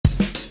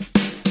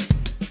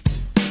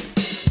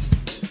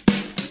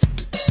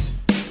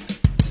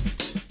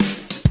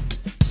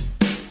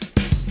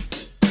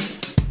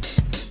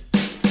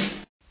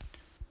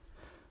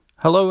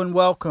Hello and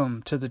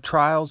welcome to the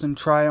Trials and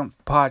Triumph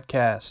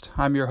podcast.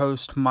 I'm your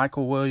host,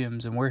 Michael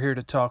Williams, and we're here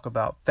to talk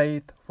about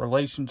faith,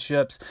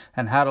 relationships,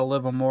 and how to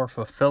live a more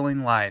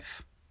fulfilling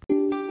life.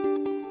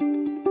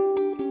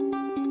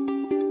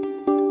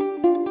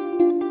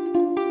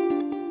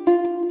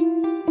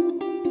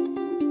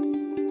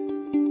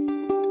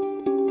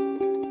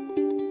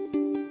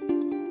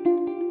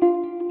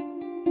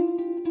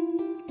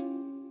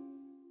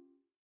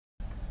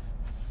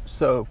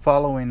 So,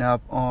 following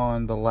up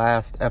on the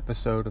last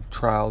episode of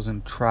Trials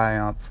and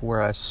Triumph,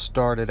 where I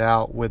started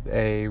out with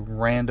a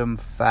random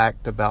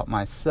fact about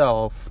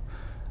myself,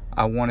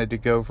 I wanted to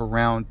go for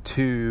round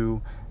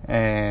 2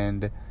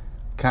 and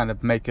kind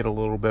of make it a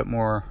little bit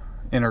more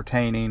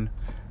entertaining.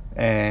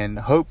 And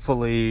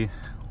hopefully,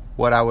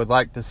 what I would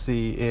like to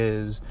see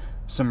is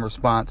some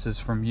responses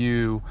from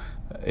you.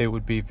 It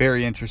would be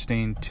very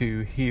interesting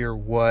to hear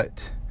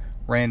what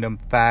random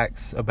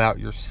facts about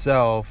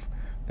yourself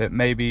that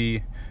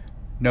maybe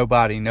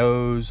nobody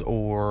knows,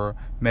 or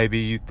maybe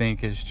you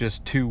think is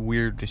just too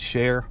weird to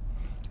share.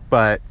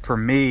 But for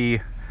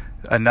me,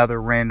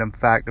 another random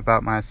fact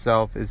about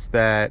myself is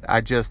that I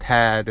just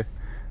had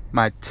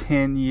my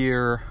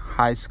 10-year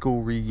high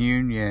school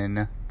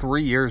reunion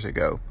 3 years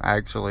ago,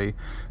 actually.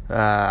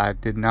 I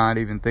did not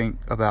even think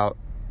about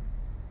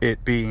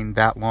it being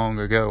that long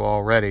ago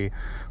already,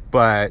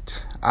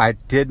 but I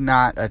did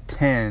not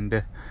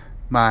attend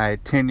my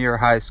 10-year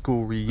high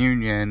school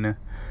reunion,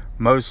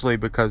 mostly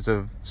because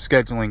of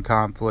scheduling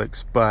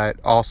conflicts, but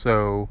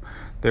also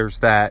there's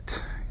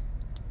that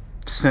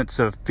sense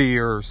of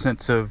fear,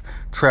 sense of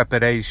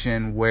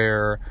trepidation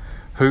where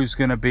who's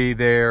going to be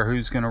there,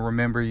 who's going to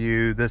remember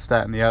you, this,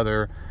 that, and the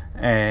other.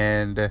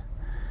 And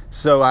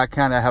so I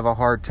kind of have a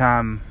hard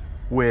time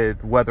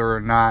with whether or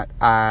not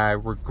I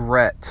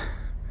regret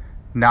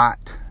not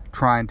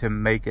trying to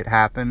make it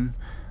happen.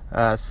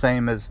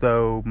 Same as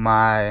though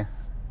my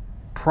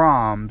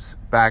proms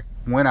back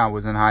when I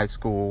was in high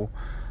school,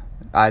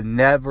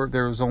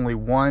 there was only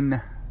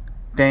one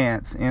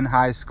dance in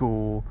high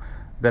school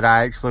that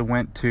I actually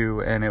went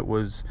to, and it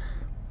was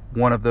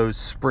one of those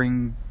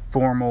spring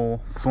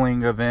formal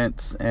fling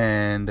events,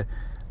 and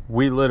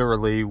we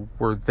literally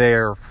were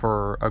there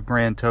for a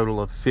grand total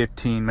of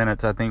 15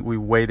 minutes. I think we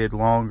waited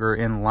longer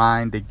in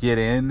line to get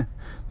in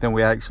than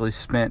we actually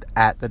spent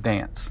at the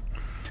dance.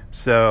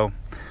 So,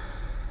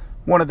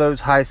 one of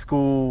those high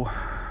school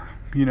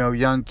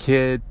young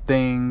kid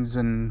things,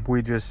 and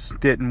we just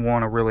didn't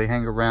want to really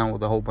hang around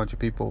with a whole bunch of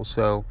people,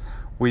 so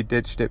we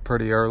ditched it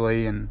pretty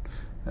early, and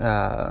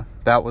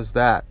that was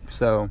that.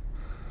 So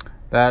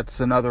that's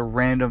another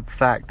random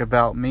fact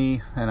about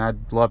me, and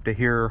I'd love to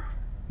hear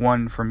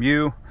one from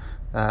you.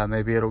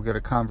 Maybe it'll get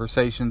a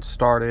conversation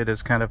started,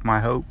 is kind of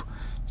my hope.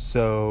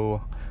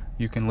 So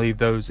you can leave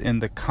those in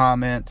the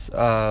comments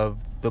of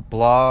the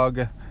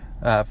blog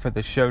for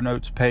the show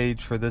notes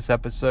page for this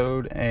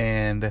episode,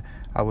 and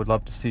I would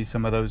love to see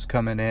some of those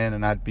coming in,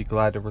 and I'd be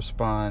glad to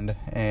respond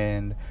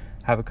and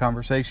have a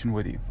conversation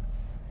with you.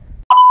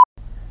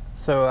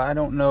 So I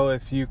don't know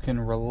if you can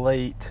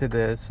relate to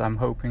this. I'm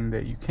hoping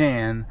that you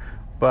can,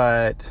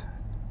 but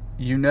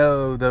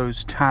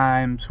those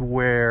times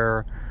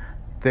where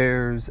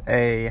there's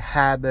a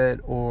habit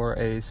or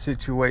a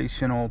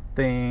situational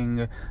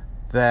thing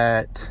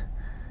that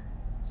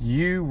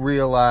you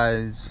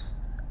realize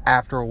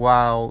after a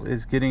while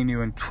is getting you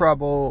in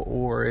trouble,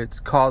 or it's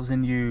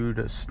causing you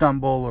to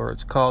stumble, or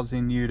it's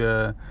causing you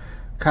to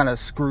kind of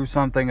screw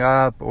something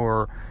up,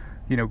 or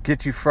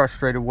get you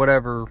frustrated,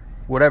 whatever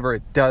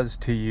it does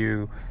to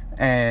you.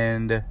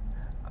 And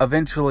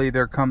eventually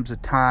there comes a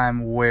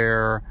time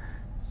where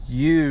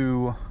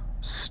you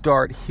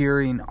start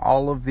hearing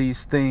all of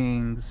these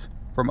things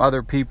from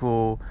other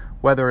people,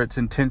 whether it's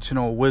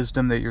intentional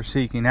wisdom that you're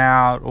seeking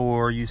out,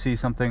 or you see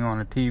something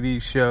on a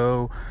TV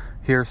show,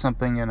 hear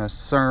something in a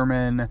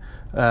sermon,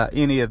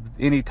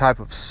 any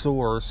type of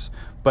source.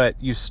 But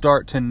you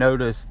start to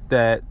notice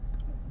that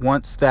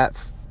once that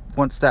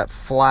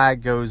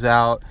flag goes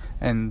out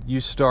and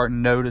you start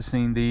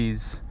noticing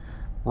these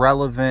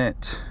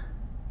relevant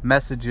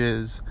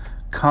messages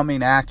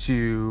coming at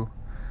you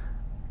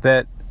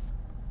that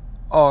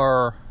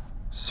are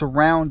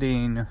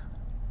surrounding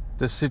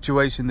the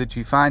situation that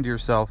you find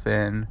yourself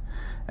in,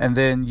 and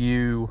then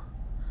you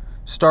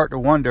start to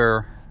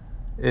wonder,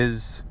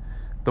 is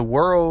the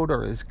world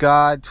or is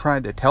God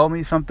trying to tell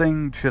me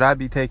something? Should I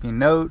be taking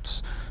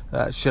notes?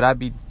 Should I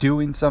be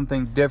doing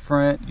something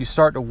different? You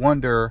start to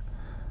wonder,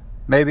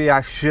 maybe I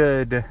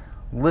should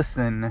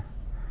listen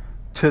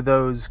to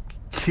those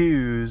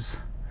cues,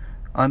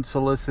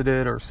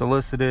 unsolicited or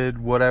solicited,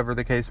 whatever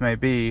the case may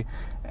be,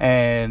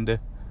 and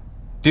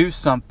do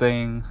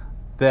something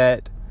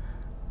that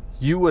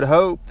I would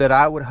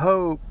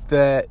hope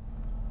that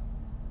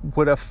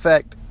would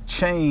affect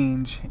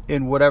change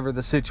in whatever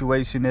the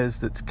situation is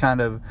that's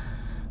kind of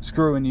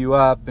screwing you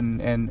up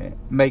and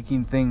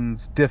making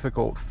things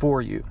difficult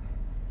for you.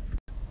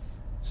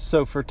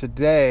 So for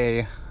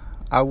today,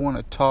 I want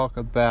to talk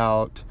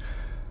about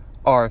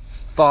our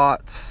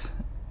thoughts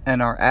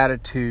and our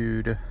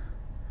attitude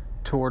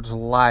towards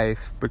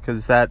life,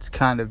 because that's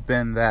kind of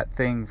been that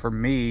thing for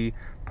me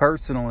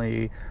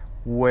personally,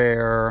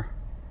 where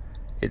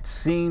it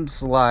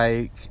seems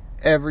like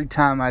every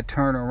time I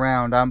turn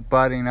around, I'm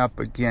butting up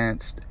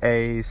against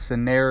a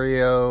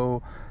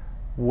scenario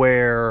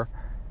where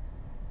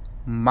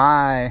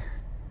my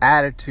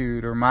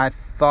attitude or my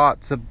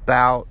thoughts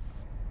about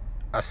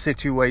a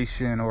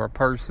situation or a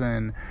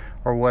person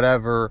or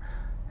whatever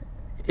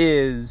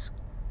is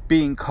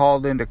being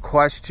called into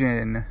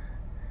question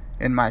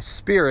in my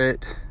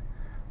spirit,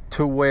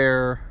 to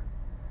where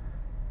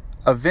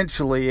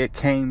eventually it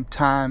came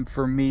time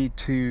for me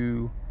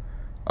to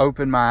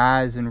open my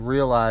eyes and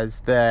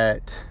realize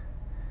that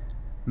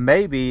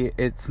maybe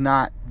it's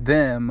not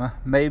them,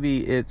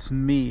 maybe it's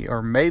me,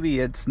 or maybe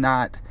it's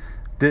not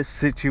this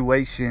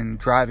situation,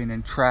 driving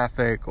in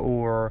traffic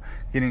or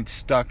getting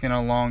stuck in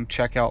a long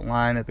checkout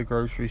line at the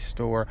grocery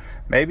store.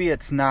 Maybe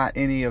it's not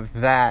any of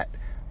that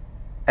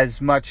as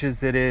much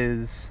as it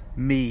is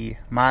me,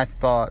 my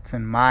thoughts,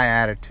 and my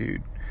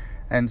attitude.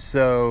 And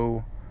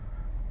so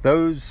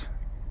those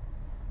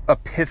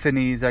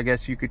epiphanies, I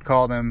guess you could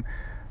call them,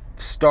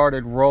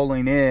 started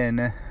rolling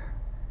in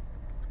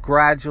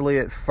gradually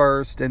at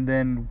first, and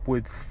then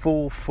with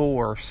full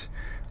force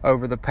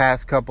over the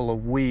past couple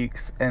of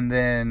weeks. And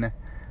then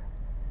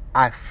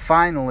I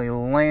finally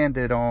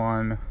landed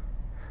on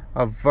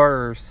a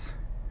verse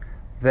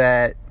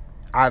that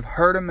I've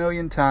heard a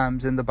million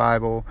times in the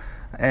Bible,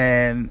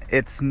 and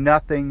it's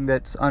nothing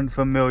that's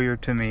unfamiliar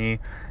to me.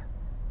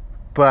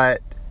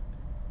 But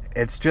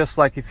it's just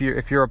like if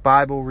you're a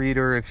Bible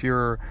reader, if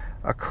you're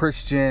a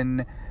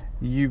Christian,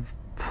 you've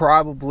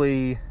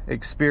probably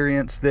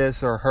experienced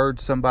this or heard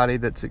somebody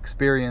that's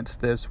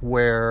experienced this,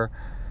 where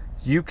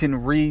you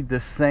can read the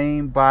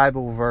same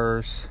Bible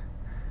verse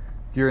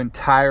your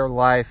entire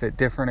life at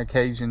different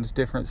occasions,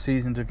 different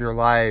seasons of your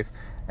life,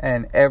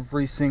 and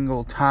every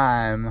single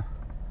time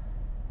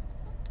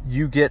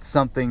you get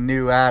something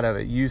new out of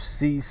it. You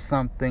see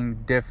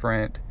something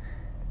different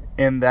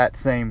in that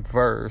same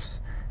verse.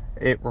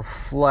 It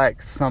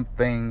reflects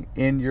something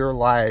in your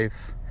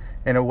life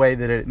in a way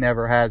that it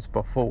never has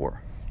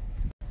before.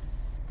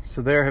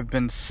 So there have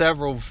been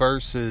several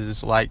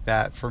verses like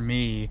that for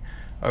me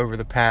over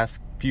the past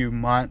few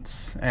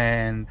months,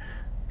 and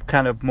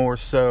kind of more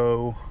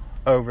so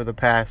over the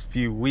past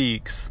few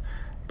weeks.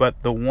 But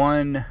the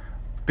one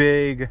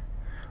big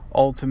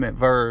ultimate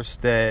verse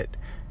that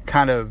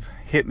kind of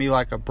hit me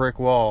like a brick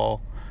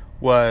wall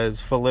was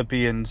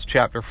Philippians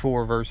chapter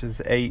 4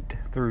 verses 8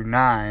 through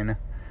 9,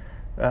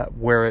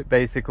 where it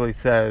basically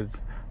says,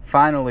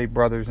 "Finally,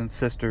 brothers and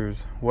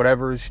sisters,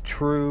 whatever is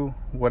true,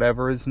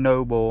 whatever is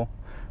noble,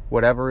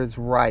 whatever is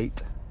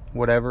right,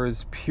 whatever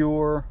is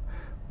pure,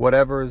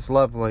 whatever is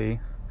lovely,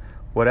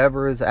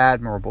 whatever is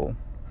admirable,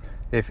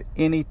 if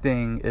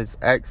anything is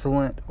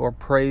excellent or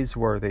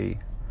praiseworthy,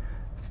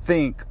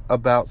 think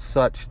about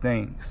such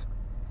things.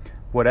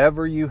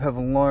 Whatever you have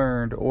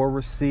learned or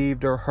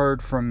received or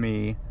heard from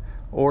me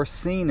or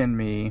seen in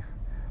me,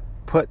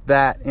 put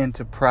that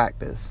into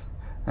practice,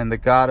 and the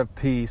God of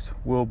peace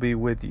will be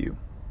with you."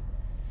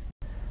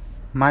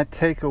 My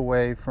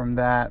takeaway from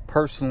that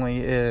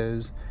personally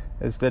is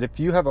that if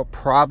you have a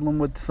problem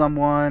with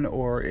someone,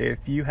 or if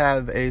you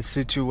have a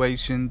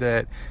situation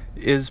that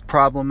is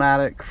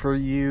problematic for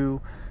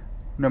you,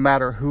 no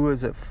matter who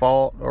is at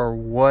fault or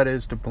what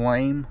is to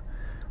blame,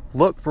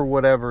 look for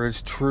whatever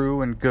is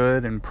true and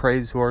good and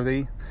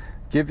praiseworthy.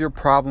 Give your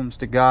problems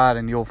to God,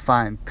 and you'll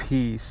find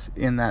peace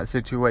in that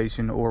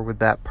situation or with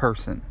that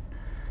person.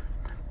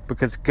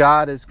 Because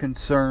God is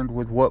concerned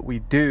with what we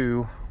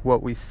do,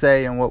 what we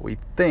say, and what we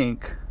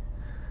think.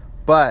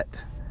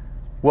 But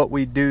what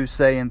we do,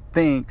 say, and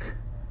think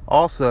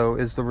also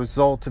is the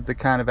result of the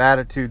kind of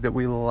attitude that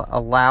we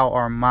allow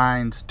our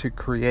minds to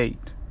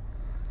create.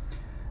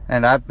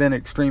 And I've been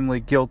extremely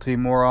guilty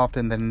more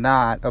often than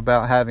not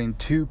about having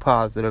too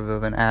positive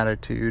of an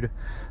attitude,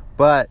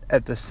 but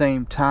at the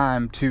same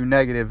time too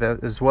negative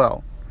as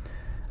well.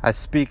 I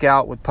speak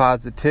out with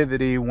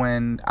positivity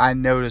when I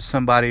notice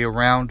somebody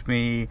around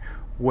me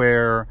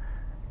where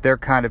they're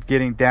kind of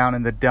getting down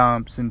in the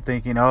dumps and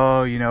thinking,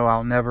 oh,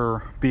 I'll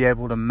never be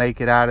able to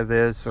make it out of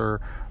this, or,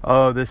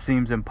 oh, this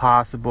seems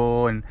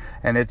impossible. And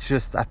it's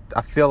just,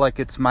 I feel like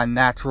it's my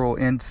natural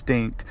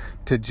instinct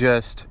to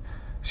just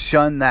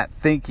shun that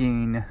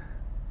thinking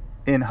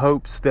in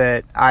hopes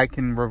that I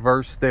can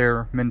reverse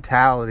their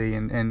mentality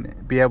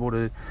and be able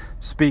to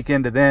speak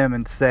into them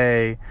and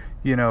say,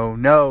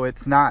 no,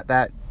 it's not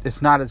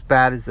as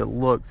bad as it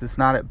looks. It's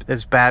not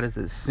as bad as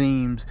it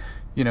seems.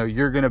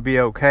 You're going to be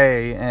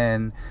okay,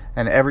 and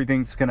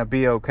everything's going to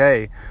be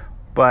okay.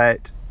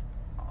 But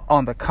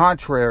on the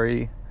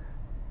contrary,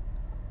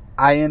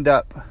 I end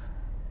up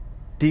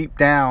deep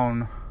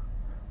down,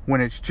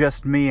 when it's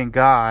just me and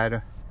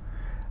God,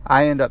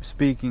 I end up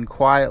speaking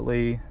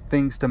quietly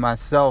things to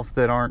myself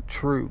that aren't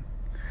true.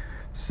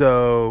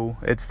 So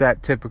it's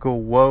that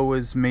typical woe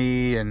is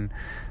me, and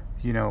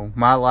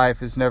my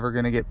life is never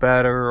going to get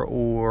better,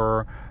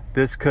 or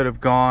this could have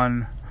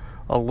gone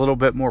a little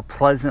bit more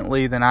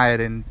pleasantly than I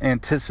had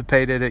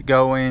anticipated it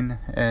going,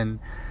 and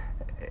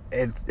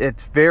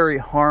it's very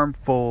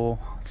harmful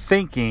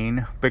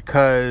thinking,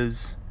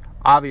 because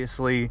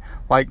obviously,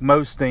 like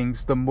most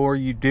things, the more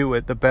you do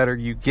it, the better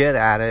you get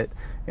at it.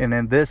 And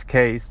in this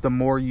case, the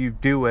more you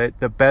do it,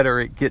 the better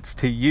it gets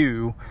to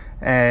you.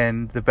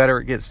 And the better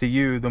it gets to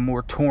you, the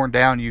more torn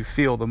down you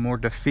feel, the more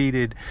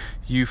defeated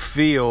you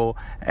feel,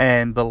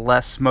 and the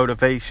less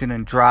motivation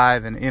and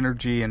drive and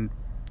energy and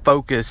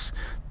focus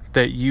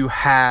that you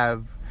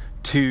have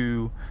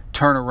to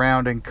turn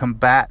around and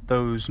combat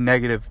those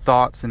negative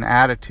thoughts and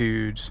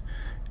attitudes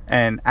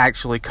and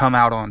actually come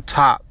out on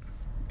top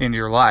in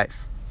your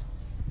life.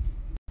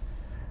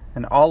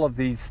 And all of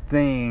these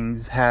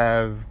things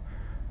have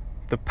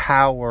the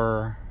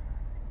power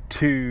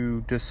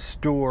to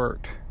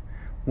distort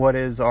what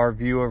is our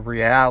view of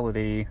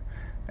reality.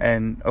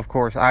 And of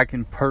course, I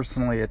can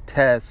personally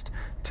attest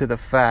to the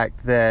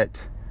fact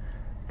that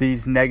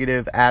these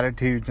negative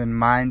attitudes and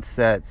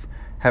mindsets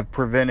have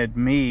prevented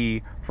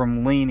me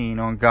from leaning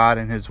on God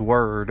and His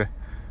Word,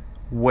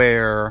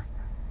 where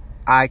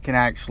I can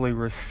actually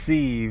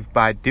receive,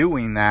 by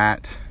doing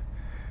that,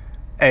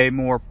 a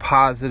more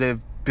positive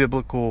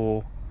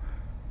biblical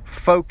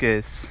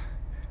focus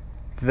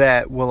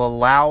that will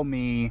allow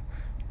me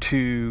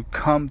to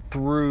come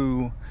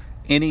through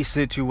any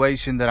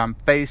situation that I'm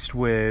faced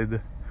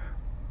with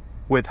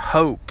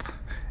hope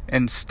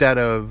instead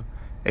of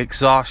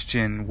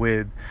exhaustion,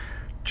 with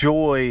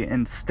joy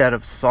instead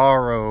of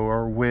sorrow,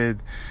 or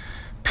with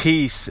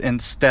peace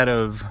instead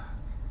of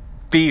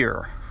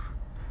fear.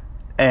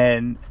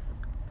 And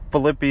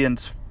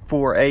Philippians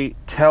 4:8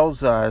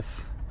 tells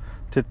us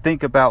to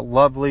think about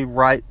lovely,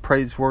 right,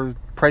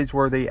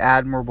 praiseworthy,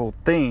 admirable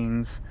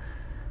things.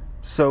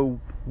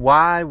 So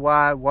why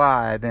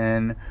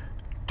then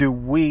do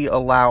we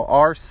allow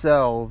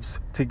ourselves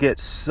to get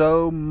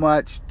so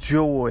much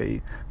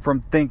joy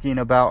from thinking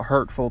about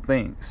hurtful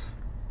things?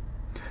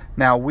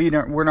 Now,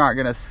 we're not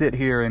going to sit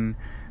here and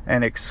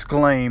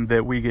exclaim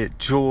that we get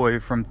joy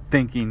from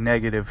thinking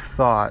negative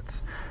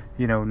thoughts.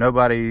 You know,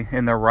 nobody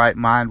in their right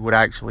mind would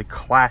actually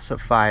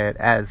classify it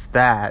as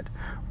that.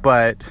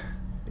 But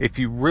if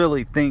you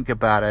really think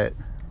about it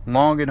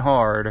long and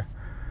hard,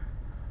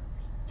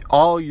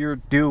 all you're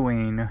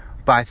doing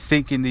by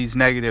thinking these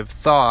negative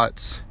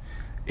thoughts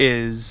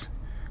is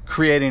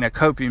creating a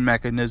coping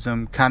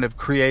mechanism, kind of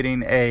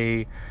creating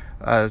a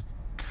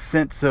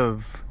sense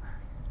of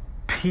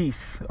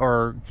peace,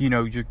 or, you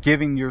know, you're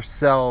giving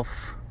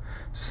yourself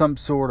some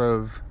sort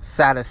of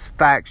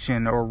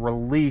satisfaction or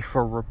relief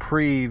or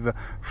reprieve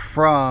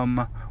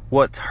from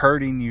what's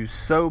hurting you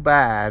so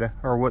bad,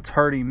 or what's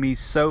hurting me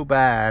so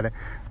bad,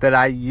 that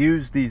I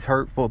use these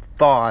hurtful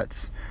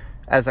thoughts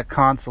as a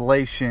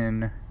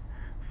consolation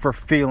for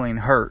feeling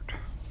hurt.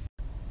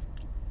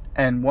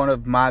 And one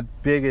of my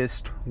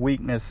biggest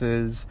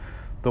weaknesses,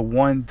 the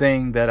one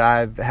thing that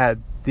I've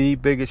had the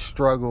biggest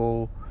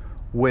struggle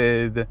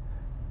with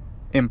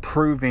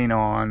improving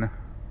on,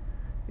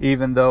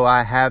 even though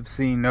I have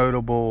seen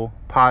notable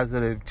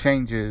positive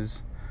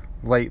changes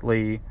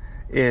lately,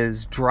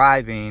 is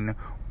driving,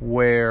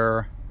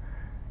 where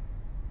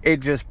it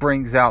just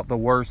brings out the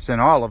worst in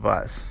all of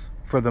us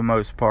for the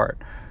most part.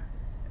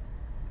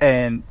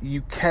 And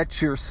you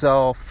catch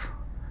yourself,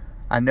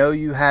 I know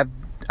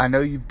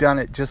you've done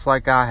it just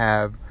like I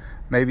have.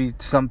 Maybe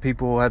some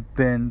people have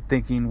been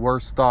thinking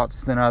worse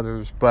thoughts than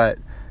others, but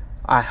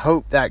I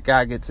hope that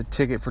guy gets a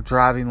ticket for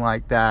driving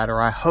like that,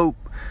 or I hope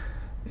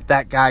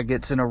that guy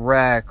gets in a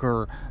wreck,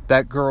 or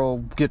that girl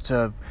gets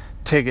a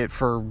ticket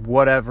for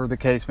whatever the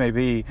case may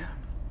be.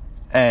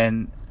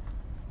 And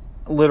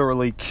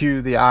literally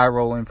cue the eye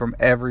rolling from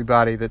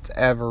everybody that's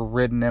ever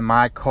ridden in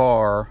my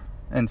car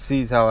and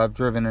sees how I've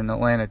driven in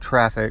Atlanta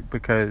traffic,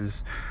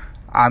 because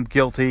I'm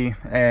guilty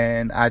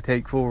and I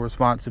take full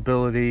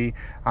responsibility.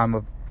 I'm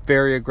a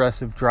very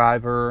aggressive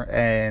driver,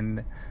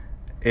 and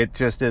it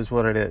just is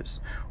what it is.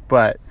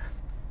 But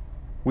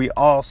we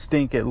all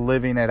stink at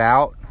living it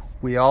out.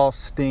 We all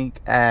stink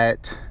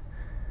at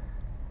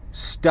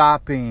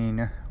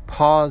stopping,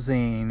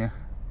 pausing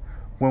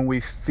when we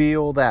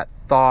feel that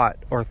thought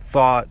or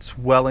thoughts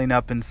welling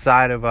up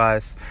inside of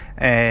us,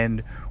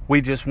 and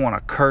we just want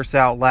to curse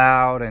out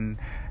loud and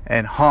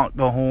honk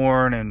the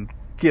horn and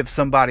give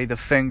somebody the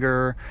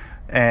finger,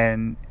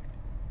 and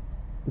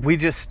we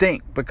just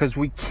stink because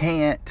we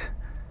can't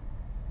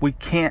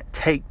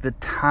take the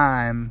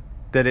time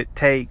that it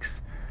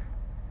takes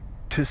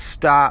to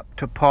stop,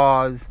 to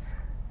pause,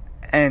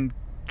 and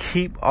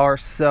keep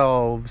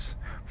ourselves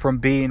from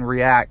being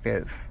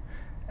reactive.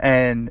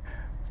 And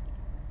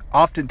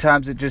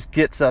oftentimes it just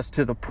gets us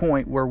to the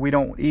point where we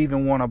don't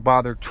even want to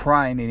bother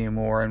trying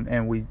anymore,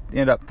 and we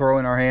end up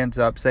throwing our hands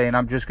up saying,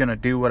 I'm just going to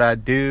do what I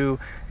do.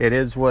 It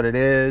is what it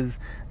is.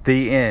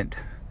 The end.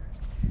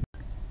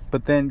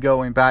 But then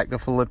going back to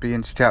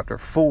Philippians chapter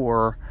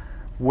 4,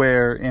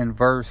 where in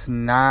verse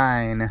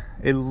 9,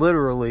 it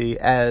literally,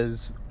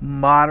 as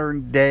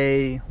modern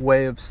day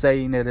way of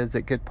saying it as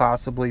it could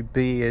possibly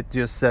be, it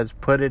just says,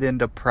 put it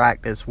into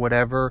practice.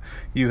 Whatever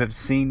you have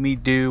seen me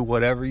do,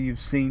 whatever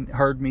you've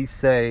heard me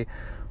say,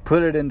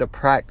 put it into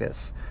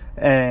practice.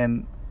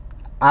 And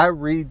I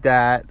read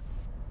that.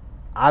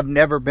 I've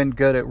never been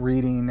good at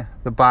reading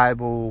the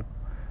Bible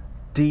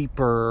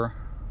deeper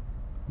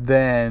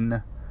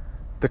than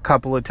the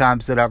couple of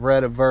times that I've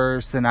read a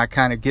verse, and I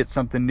kind of get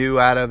something new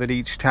out of it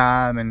each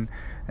time,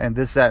 and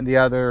this, that, and the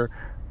other,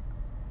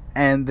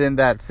 and then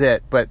that's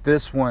it. But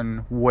this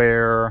one,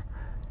 where,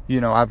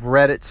 I've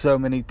read it so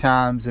many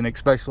times, and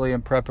especially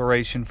in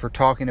preparation for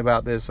talking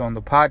about this on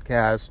the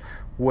podcast,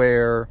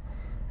 where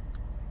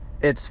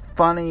it's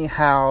funny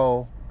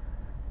how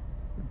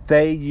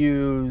they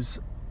use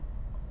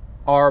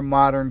our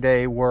modern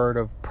day word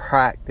of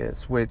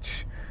practice,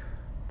 which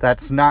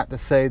that's not to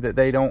say that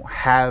they don't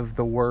have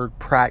the word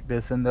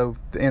practice in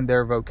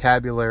their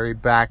vocabulary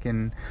back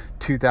in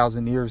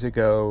 2,000 years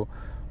ago.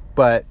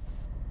 But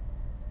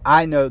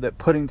I know that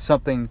putting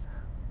something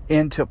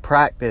into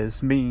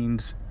practice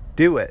means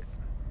do it.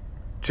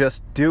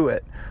 Just do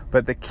it.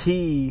 But the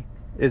key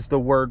is the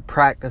word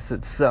practice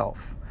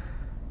itself.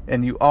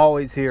 And you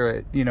always hear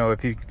it,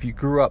 if you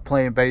grew up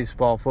playing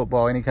baseball,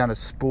 football, any kind of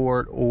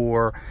sport,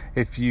 or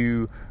if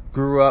you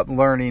grew up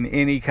learning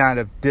any kind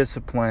of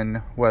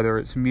discipline, whether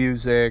it's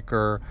music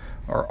or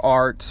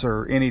arts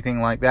or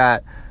anything like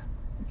that,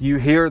 you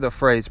hear the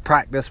phrase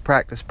practice,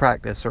 practice,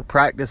 practice, or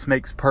practice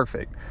makes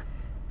perfect.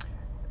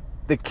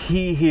 The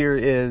key here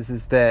is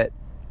that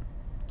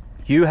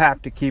you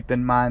have to keep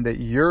in mind that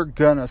you're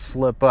going to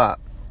slip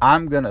up.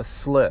 I'm going to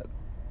slip.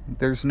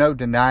 There's no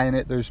denying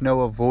it. There's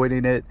no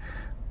avoiding it.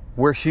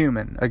 We're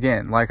human.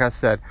 Again, like I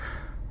said,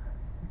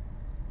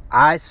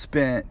 I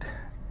spent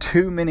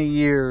too many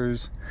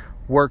years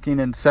working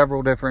in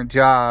several different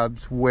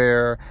jobs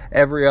where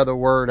every other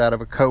word out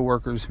of a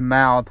coworker's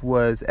mouth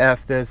was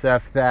F this,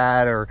 F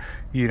that, or,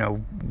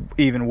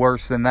 even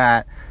worse than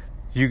that.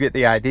 You get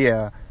the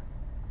idea.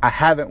 I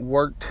haven't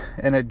worked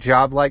in a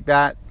job like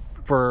that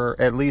for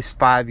at least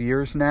 5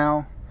 years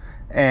now.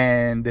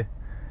 And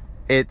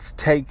it's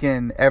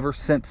taken, ever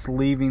since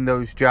leaving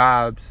those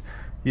jobs,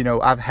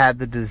 I've had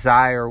the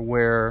desire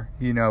where,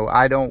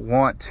 I don't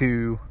want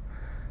to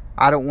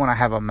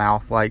have a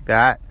mouth like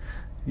that,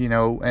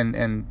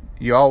 and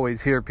you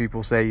always hear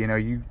people say,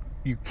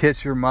 you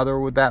kiss your mother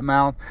with that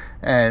mouth,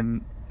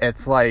 and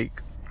it's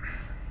like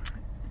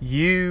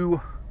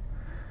you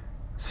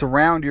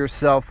surround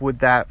yourself with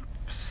that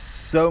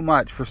so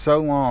much for so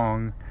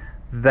long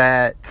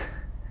that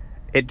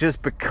it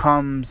just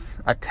becomes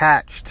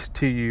attached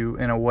to you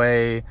in a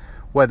way,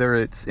 whether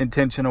it's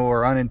intentional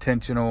or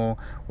unintentional,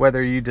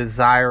 whether you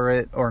desire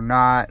it or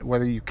not,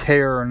 whether you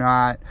care or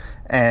not.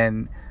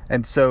 And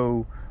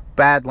so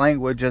bad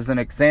language, as an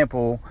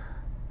example,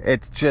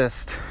 it's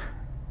just,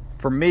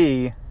 for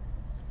me,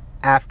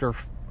 after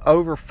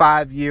over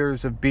 5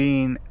 years of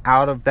being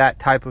out of that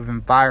type of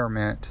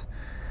environment,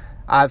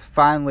 I've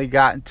finally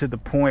gotten to the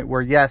point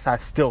where, yes, I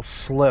still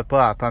slip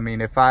up. I mean,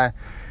 if I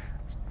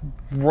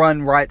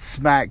run right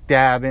smack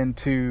dab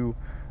into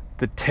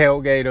the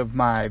tailgate of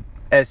my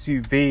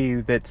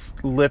SUV that's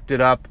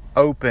lifted up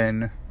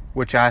open,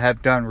 which I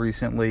have done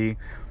recently,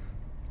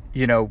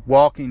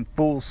 walking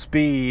full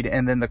speed,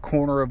 and then the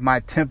corner of my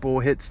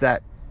temple hits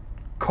that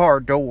car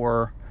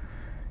door,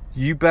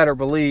 you better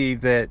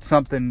believe that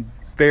something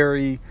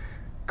very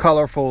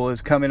colorful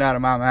is coming out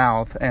of my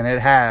mouth, and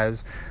it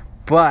has.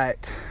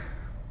 But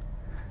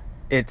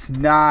it's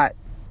not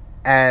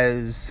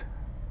as,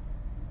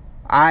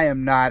 I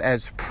am not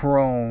as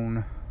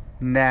prone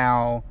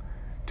now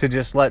to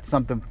just let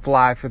something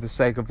fly for the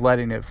sake of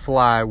letting it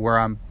fly, where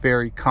I'm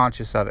very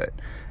conscious of it.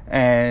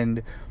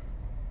 And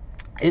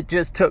it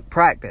just took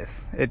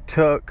practice. It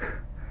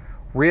took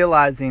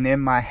realizing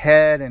in my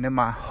head and in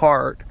my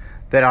heart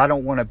that I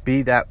don't want to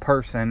be that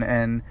person.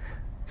 And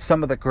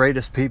some of the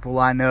greatest people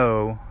I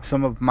know,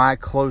 some of my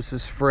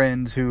closest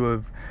friends who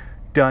have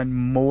done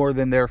more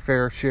than their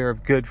fair share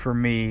of good for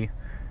me,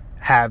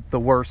 have the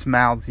worst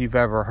mouths you've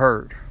ever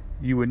heard.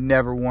 You would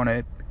never want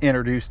to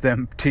introduce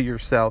them to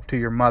yourself, to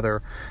your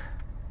mother.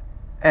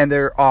 And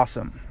they're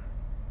awesome.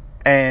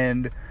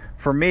 And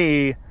for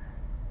me,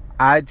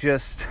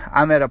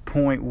 I'm at a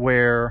point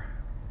where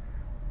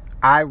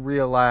I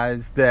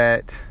realize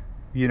that,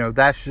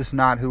 that's just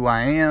not who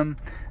I am.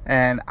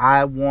 And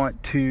I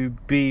want to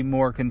be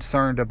more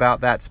concerned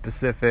about that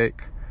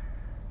specific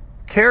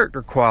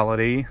character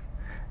quality.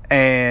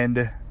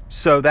 And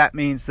so that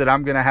means that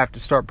I'm going to have to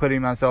start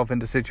putting myself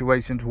into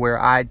situations where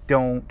I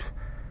don't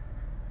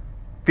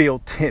feel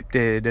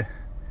tempted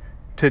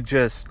to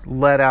just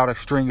let out a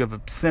string of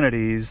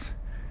obscenities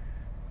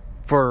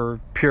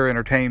for pure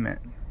entertainment.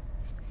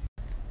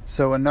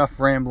 So enough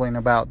rambling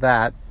about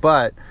that.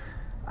 But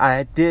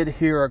I did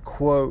hear a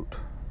quote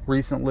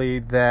recently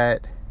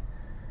that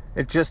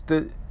it just,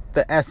 the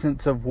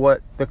essence of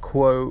what the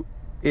quote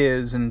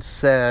is and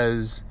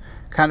says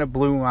kind of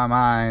blew my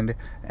mind,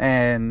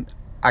 and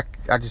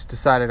I just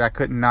decided I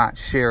could not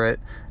share it,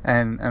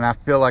 and I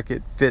feel like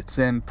it fits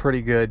in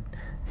pretty good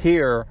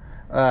here.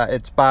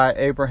 It's by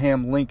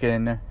Abraham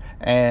Lincoln,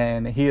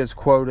 and he is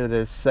quoted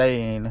as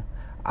saying,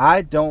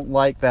 "I don't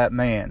like that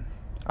man.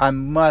 I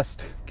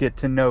must get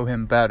to know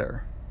him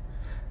better."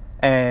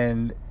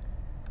 And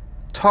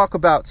talk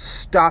about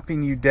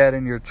stopping you dead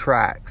in your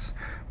tracks,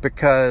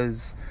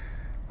 because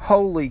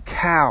holy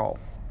cow,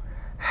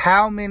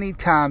 how many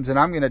times, and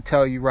I'm going to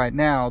tell you right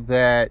now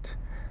that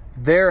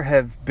there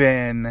have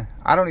been,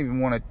 I don't even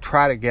want to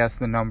try to guess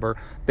the number,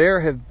 there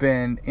have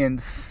been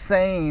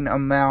insane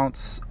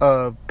amounts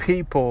of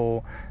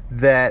people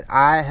that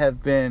I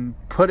have been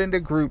put into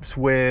groups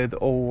with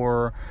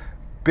or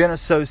been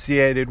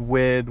associated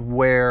with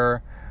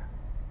where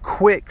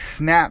quick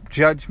snap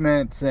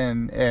judgments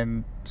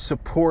and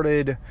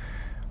supported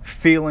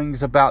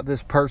feelings about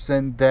this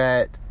person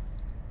that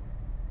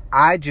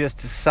I just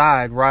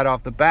decide right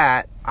off the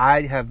bat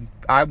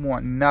I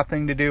want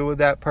nothing to do with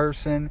that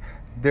person.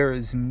 There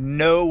is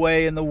no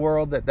way in the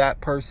world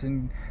that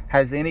person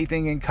has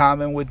anything in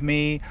common with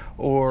me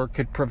or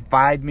could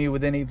provide me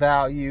with any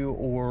value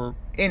or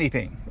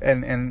anything.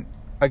 And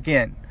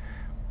again,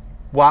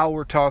 while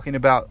we're talking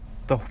about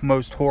the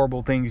most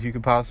horrible things you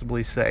could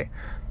possibly say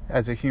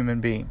as a human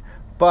being.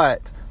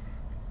 But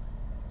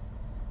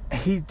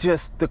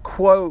the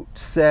quote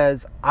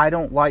says, I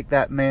don't like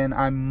that man,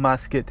 I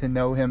must get to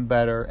know him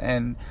better.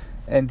 And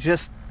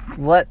just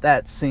let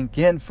that sink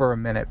in for a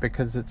minute,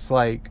 because it's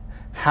like,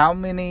 how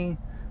many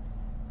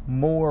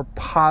more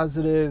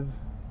positive,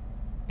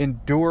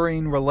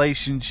 enduring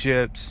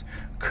relationships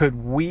could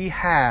we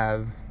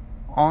have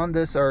on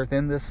this earth,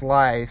 in this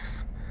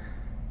life,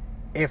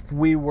 if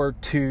we were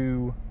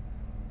to,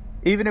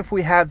 even if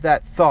we have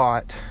that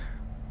thought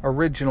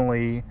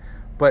originally,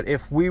 but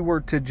if we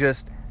were to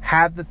just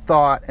have the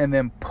thought and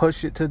then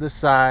push it to the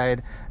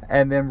side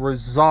and then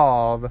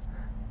resolve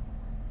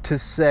to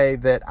say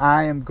that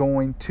I am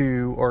going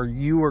to, or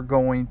you are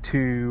going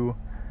to,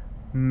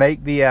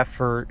 make the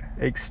effort,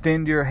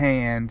 extend your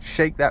hand,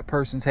 shake that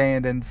person's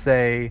hand and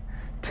say,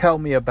 tell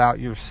me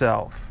about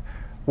yourself.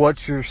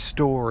 What's your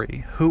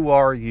story? Who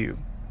are you?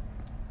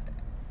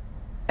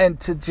 And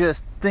to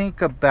just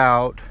think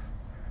about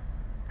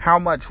how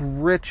much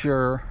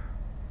richer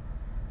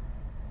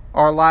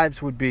our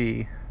lives would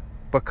be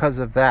because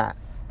of that.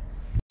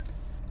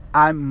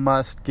 I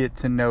must get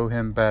to know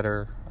him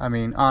better. I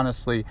mean,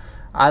 honestly,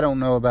 I don't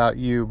know about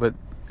you, but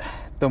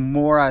the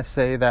more I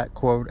say that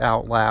quote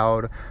out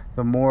loud,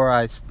 the more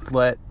I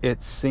let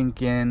it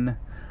sink in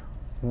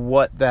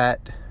what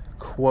that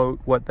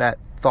quote, what that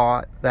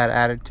thought, that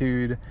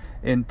attitude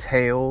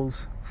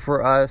entails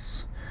for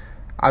us.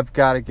 I've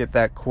got to get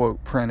that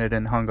quote printed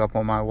and hung up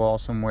on my wall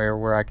somewhere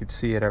where I could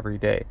see it every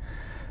day.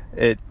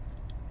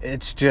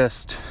 It's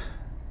just,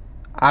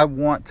 I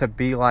want to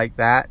be like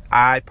that,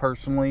 I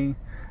personally,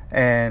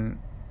 and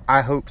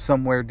I hope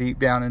somewhere deep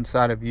down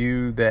inside of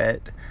you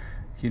that,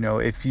 you know,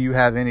 if you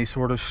have any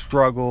sort of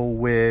struggle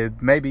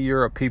with, maybe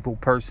you're a people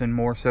person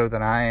more so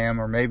than I am,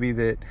 or maybe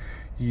that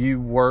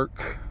you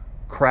work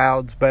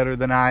crowds better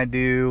than I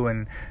do,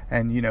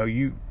 and you know,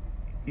 you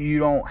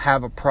don't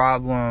have a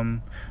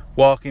problem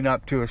walking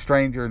up to a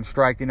stranger and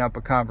striking up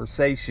a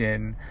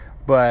conversation,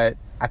 but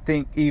I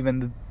think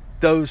even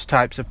those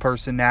types of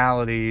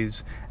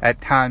personalities at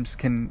times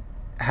can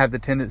have the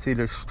tendency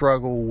to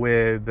struggle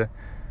with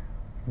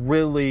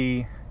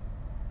really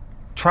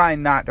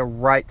trying not to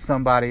write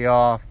somebody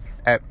off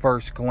at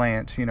first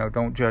glance. You know,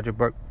 don't judge a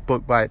book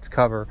by its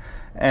cover.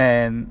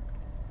 And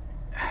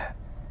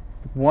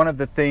one of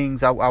the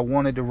things I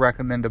wanted to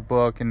recommend a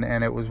book, and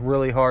it was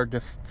really hard to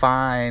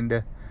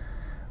find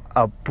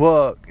a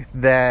book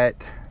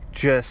that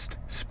just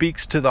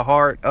speaks to the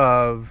heart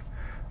of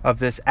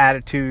this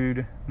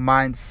attitude,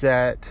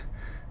 mindset,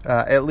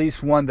 at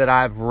least one that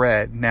I've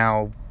read.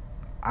 Now,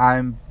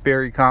 I'm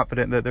very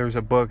confident that there's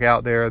a book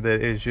out there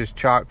that is just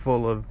chock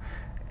full of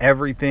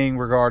everything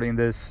regarding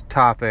this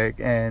topic,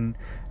 and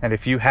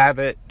if you have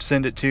it,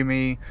 send it to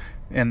me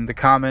in the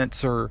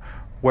comments or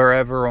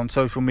wherever on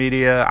social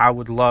media. I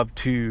would love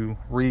to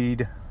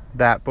read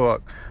that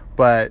book.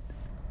 But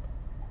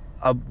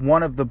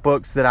one of the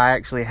books that I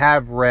actually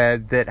have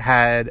read that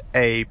had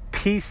a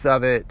piece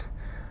of it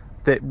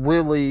that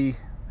really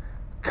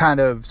kind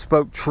of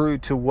spoke true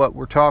to what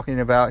we're talking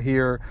about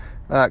here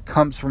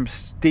comes from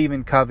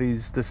Stephen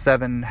Covey's The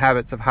 7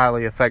 Habits of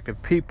Highly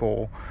Effective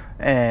People.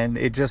 And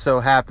it just so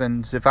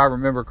happens, if I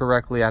remember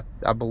correctly,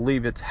 I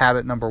believe it's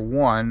habit number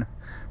 1,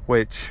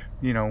 which,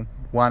 you know,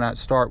 why not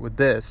start with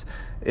this,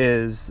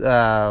 is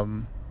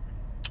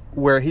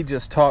where he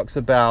just talks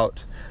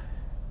about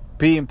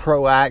being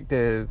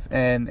proactive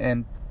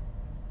and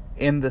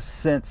in the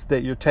sense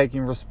that you're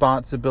taking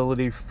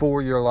responsibility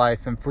for your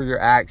life and for your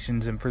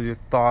actions and for your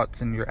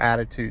thoughts and your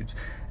attitudes.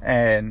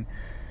 And,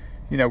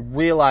 you know,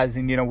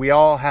 realizing, you know, we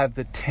all have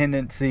the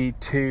tendency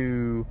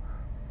to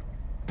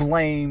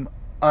blame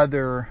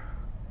other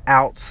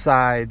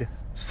outside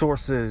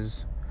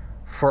sources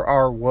for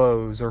our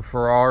woes or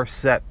for our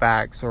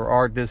setbacks or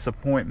our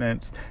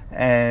disappointments.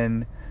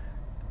 And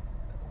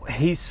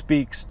he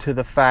speaks to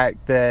the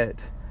fact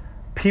that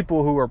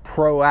people who are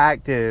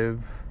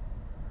proactive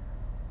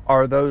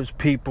are those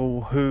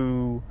people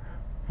who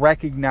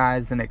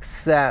recognize and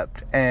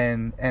accept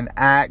and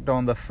act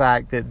on the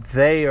fact that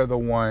they are the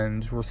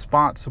ones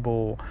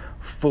responsible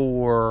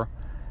for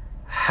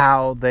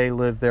how they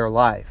live their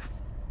life.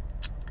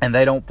 And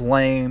they don't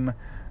blame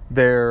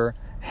their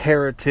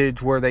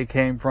heritage, where they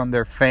came from,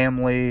 their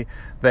family.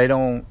 They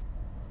don't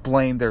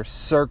blame their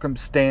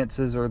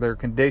circumstances or their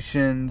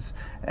conditions.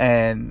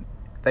 And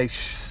they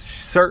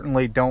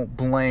certainly don't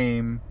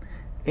blame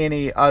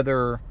any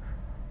other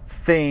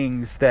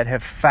things that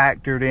have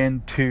factored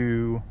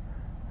into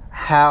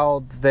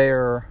how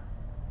their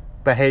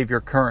behavior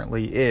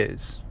currently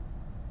is.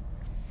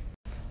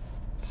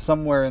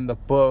 Somewhere in the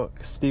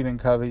book, Stephen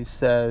Covey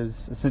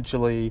says,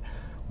 essentially,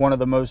 one of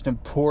the most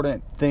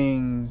important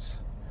things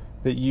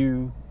that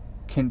you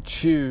can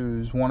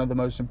choose, one of the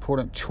most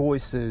important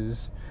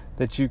choices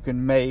that you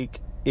can make,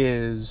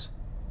 is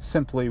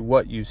simply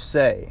what you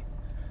say.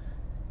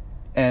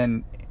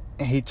 And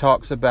he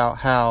talks about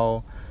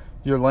how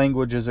your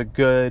language is a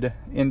good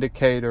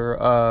indicator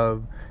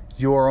of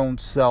your own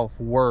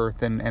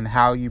self-worth and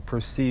how you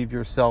perceive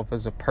yourself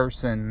as a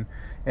person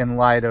in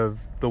light of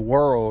the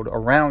world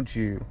around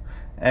you.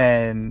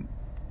 And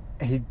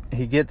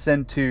he gets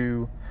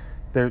into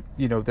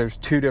there's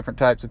two different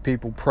types of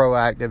people,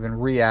 proactive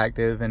and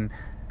reactive, and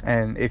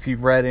if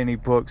you've read any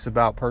books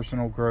about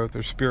personal growth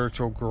or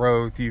spiritual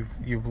growth,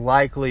 you've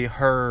likely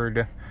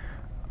heard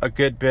a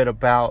good bit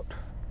about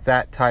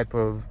that type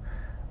of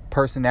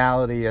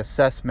personality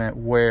assessment,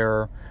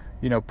 where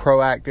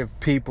proactive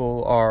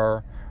people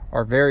are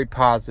very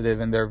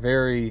positive, and they're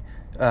very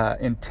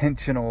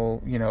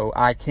intentional.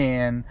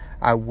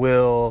 I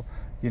will,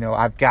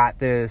 I've got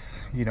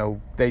this.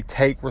 They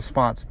take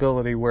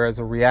responsibility, whereas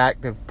a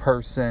reactive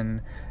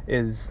person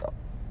is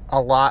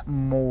a lot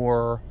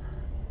more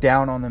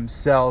down on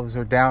themselves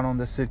or down on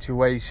the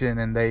situation,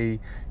 and they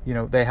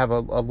have a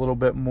little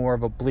bit more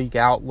of a bleak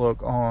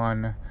outlook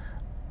on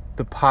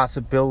the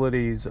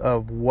possibilities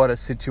of what a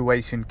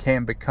situation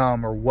can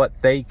become, or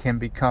what they can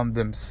become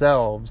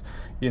themselves.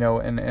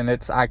 And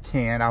it's I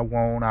can, I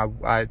won't,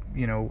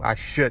 I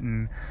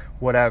shouldn't,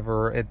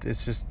 whatever.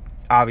 It's just,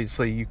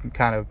 obviously you can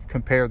kind of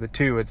compare the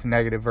two. It's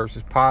negative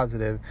versus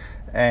positive.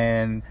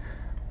 And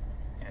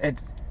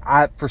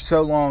for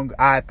so long,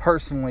 I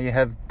personally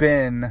have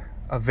been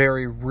a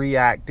very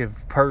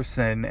reactive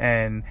person,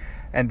 and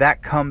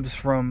that comes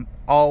from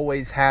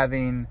always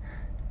having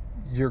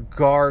your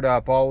guard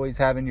up, always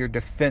having your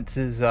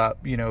defenses up,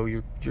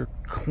 your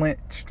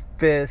clenched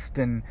fist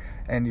and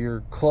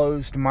your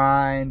closed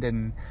mind,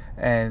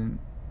 and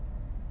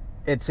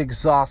it's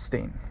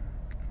exhausting.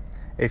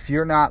 If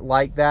you're not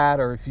like that,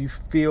 or if you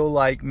feel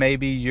like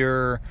maybe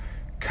you're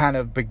kind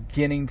of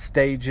beginning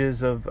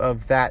stages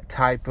of that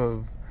type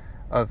of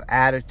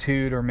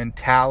attitude or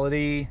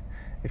mentality,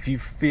 if you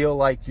feel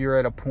like you're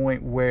at a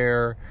point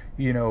where,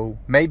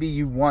 maybe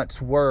you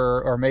once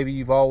were, or maybe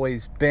you've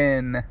always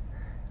been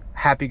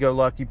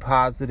happy-go-lucky,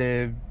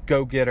 positive,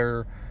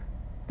 go-getter,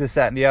 this,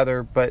 that, and the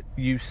other, but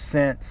you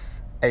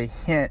sense a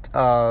hint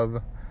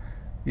of,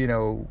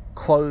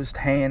 closed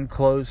hand,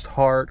 closed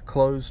heart,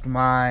 closed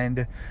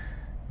mind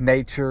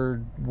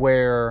nature,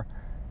 where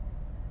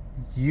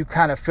you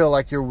kind of feel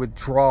like you're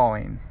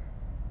withdrawing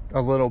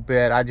a little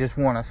bit. I just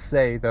want to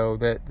say, though,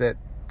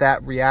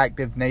 that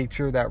reactive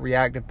nature, that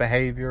reactive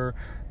behavior,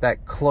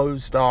 that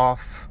closed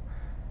off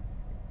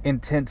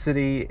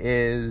intensity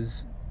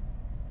is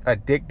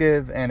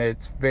addictive, and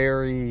it's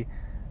very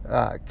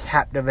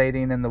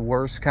captivating in the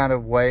worst kind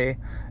of way,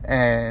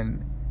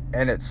 and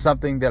it's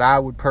something that I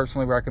would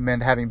personally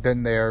recommend, having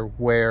been there,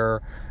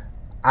 where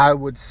I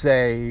would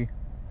say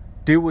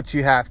do what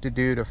you have to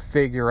do to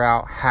figure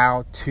out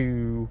how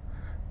to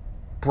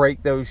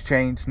break those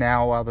chains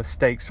now while the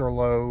stakes are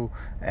low,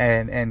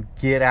 and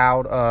get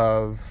out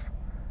of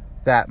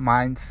that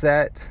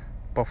mindset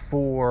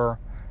before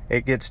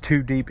it gets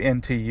too deep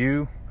into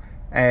you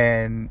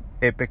and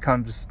it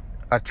becomes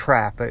a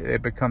trap.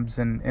 It becomes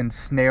an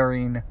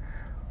ensnaring,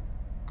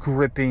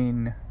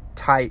 gripping,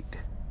 tight,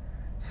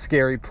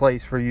 scary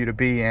place for you to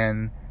be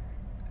in,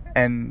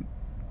 and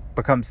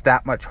becomes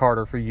that much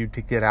harder for you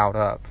to get out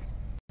of.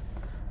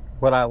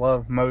 What I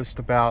love most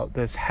about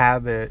this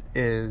habit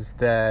is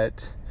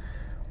that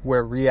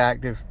where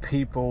reactive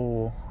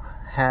people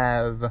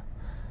have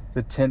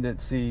the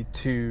tendency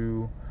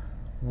to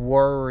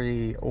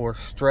worry or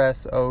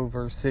stress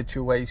over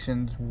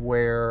situations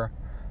where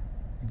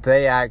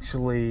they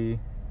actually,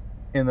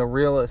 in the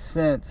realest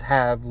sense,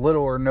 have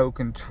little or no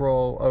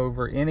control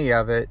over any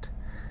of it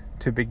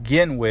to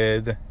begin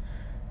with,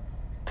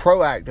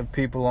 proactive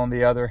people, on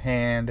the other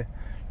hand,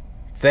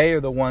 they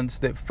are the ones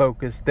that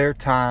focus their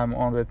time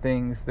on the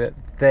things that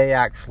they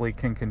actually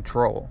can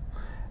control.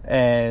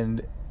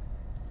 And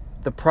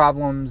the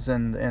problems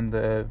and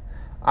the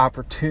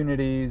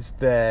opportunities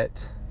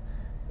that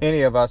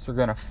any of us are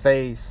going to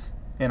face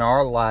in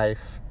our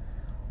life,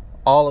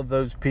 all of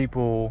those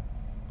people,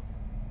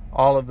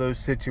 all of those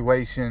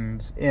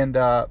situations end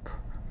up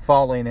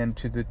falling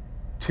into the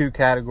two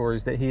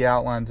categories that he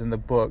outlines in the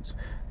books.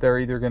 They're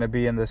either going to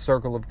be in the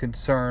circle of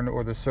concern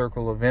or the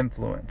circle of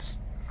influence.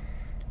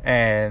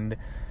 And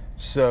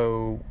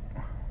so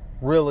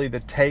really the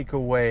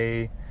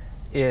takeaway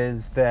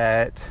is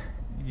that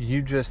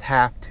you just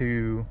have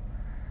to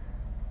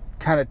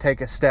kind of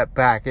take a step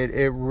back.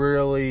 It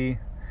really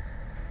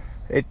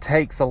it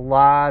takes a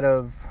lot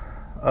of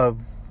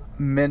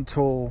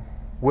mental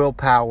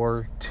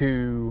willpower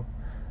to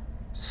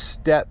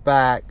step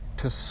back,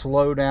 to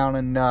slow down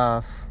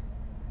enough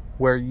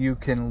where you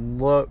can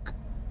look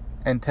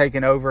and take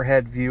an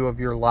overhead view of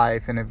your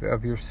life and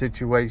of your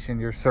situation,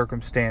 your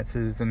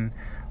circumstances, and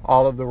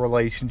all of the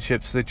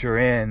relationships that you're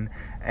in,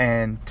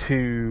 and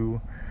to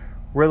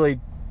really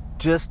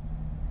just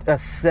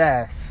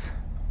assess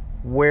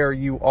where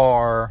you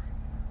are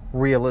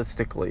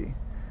realistically.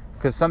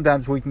 Because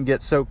sometimes we can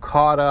get so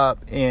caught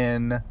up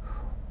in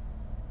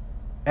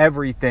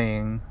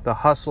everything, the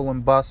hustle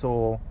and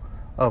bustle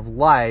of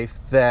life,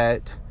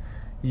 that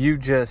you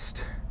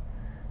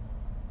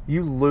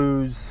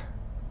lose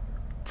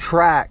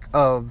track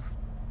of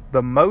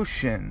the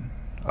motion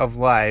of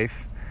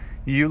life.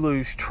 You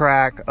lose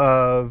track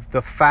of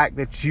the fact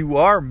that you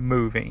are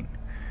moving.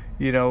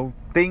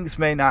 Things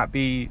may not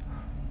be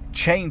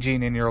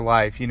changing in your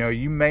life.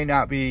 You may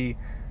not be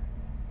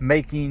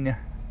making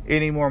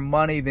any more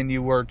money than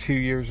you were 2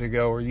 years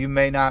ago, or you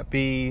may not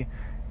be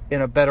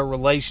in a better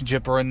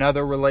relationship or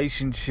another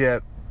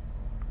relationship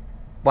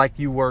like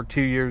you were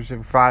 2 years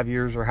or 5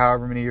 years or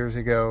however many years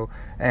ago.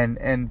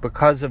 And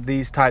because of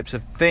these types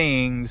of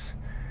things,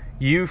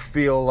 you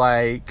feel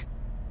like,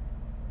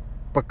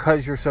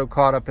 because you're so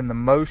caught up in the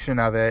motion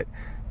of it,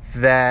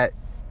 that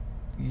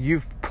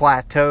you've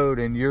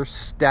plateaued and you're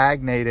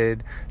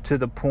stagnated to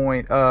the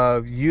point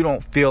of you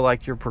don't feel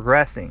like you're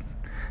progressing.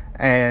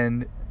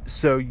 And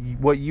so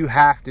what you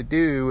have to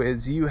do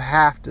is you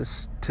have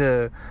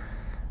to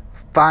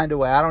find a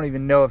way. I don't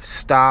even know if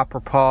stop or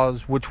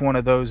pause, which one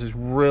of those is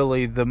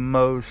really the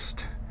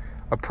most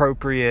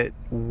appropriate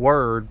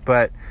word,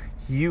 but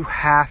you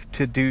have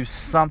to do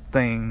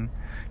something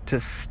to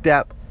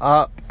step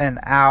up and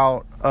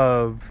out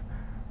of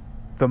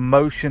the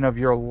motion of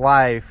your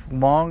life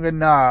long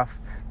enough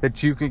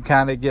that you can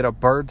kind of get a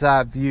bird's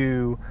eye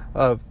view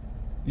of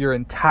your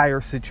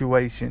entire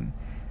situation.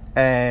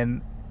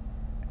 And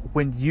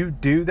when you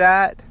do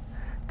that,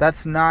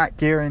 that's not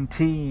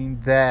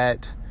guaranteeing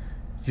that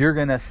you're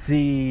going to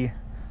see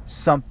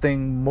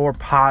something more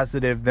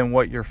positive than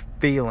what you're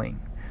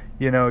feeling.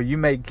 You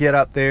may get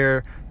up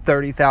there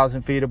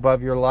 30,000 feet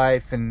above your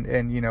life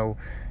and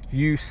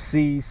you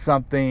see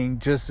something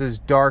just as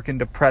dark and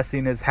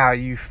depressing as how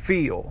you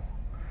feel.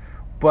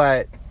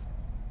 But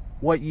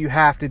what you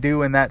have to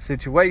do in that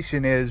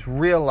situation is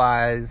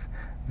realize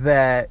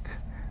that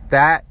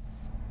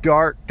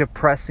dark,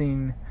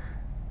 depressing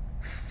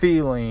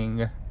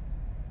feeling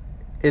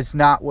is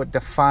not what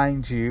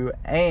defines you.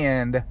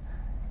 And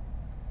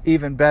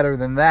even better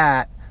than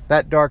that,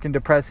 that dark and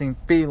depressing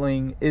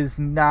feeling is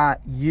not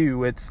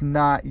you. It's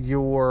not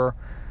your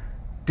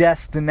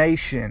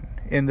destination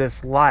in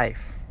this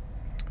life.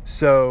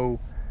 So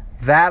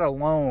that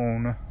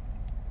alone,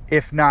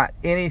 if not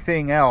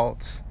anything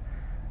else,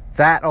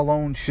 that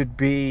alone should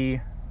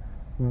be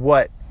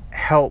what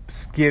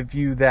helps give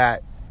you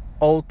that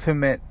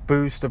ultimate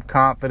boost of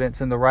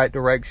confidence in the right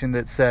direction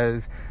that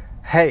says,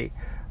 hey,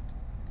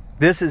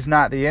 this is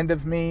not the end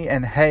of me,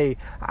 and hey,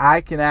 I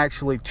can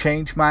actually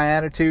change my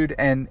attitude.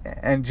 And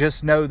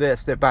just know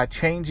this, that by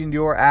changing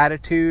your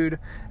attitude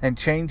and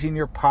changing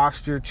your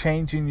posture,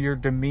 changing your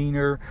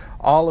demeanor,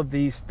 all of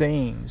these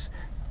things,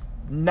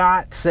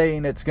 not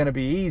saying it's going to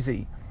be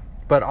easy,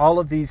 but all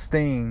of these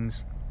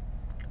things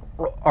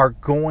are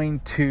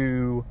going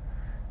to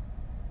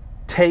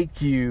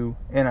take you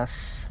in a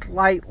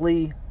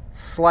slightly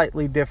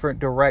different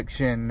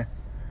direction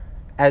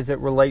as it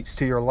relates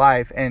to your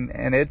life. And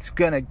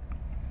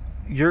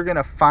you're going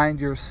to find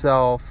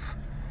yourself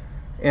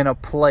in a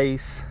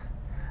place,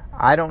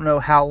 I don't know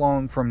how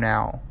long from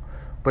now,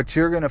 but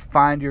you're going to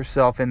find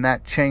yourself in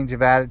that change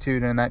of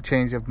attitude and that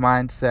change of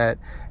mindset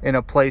in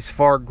a place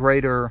far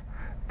greater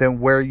than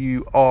where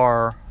you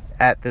are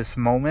at this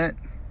moment.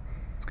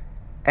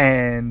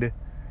 And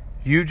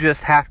you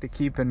just have to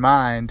keep in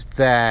mind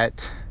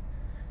that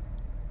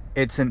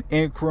it's an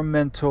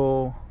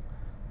incremental,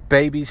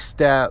 baby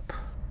step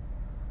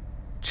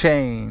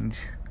change.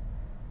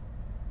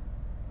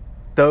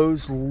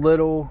 Those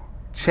little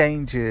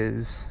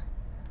changes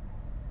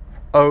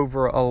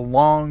over a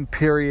long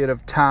period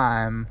of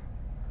time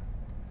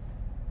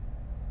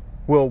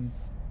will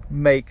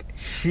make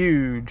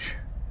huge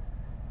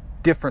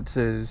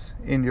differences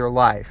in your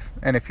life.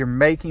 And if you're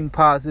making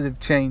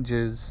positive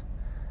changes,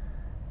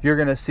 you're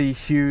going to see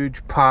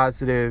huge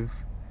positive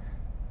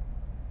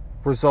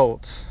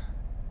results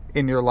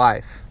in your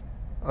life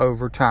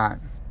over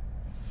time.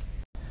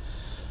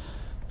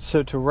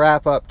 So to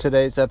wrap up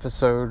today's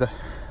episode,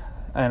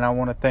 and I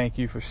want to thank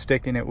you for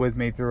sticking it with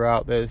me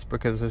throughout this,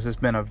 because this has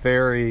been a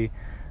very,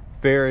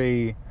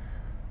 very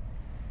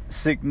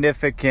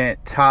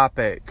significant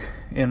topic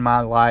in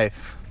my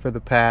life for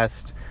the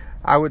past,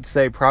 I would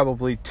say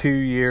probably 2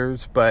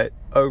 years, but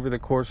over the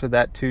course of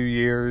that 2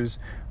 years,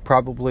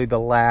 probably the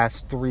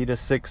last 3 to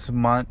 6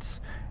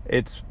 months,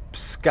 it's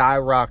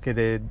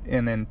skyrocketed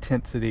in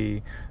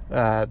intensity.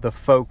 The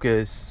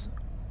focus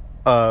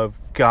of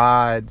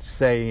God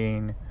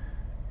saying,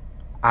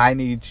 I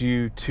need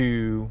you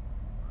to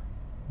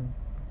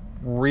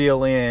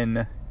reel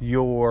in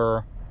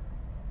your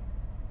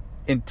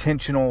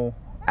intentional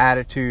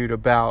attitude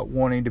about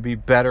wanting to be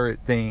better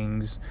at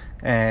things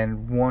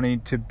and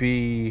wanting to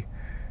be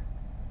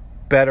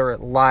better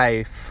at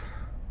life,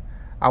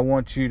 I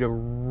want you to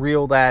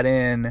reel that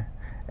in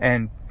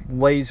and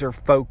laser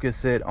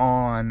focus it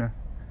on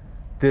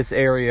this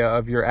area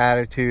of your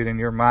attitude and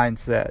your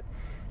mindset.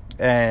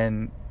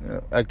 And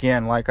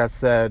again, like I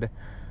said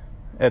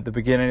at the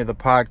beginning of the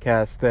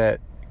podcast,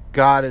 that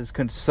God is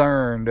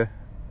concerned,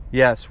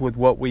 yes, with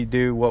what we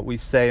do, what we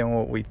say, and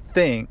what we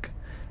think.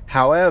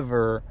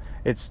 However,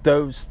 it's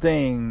those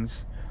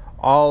things,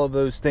 all of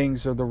those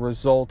things are the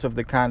result of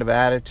the kind of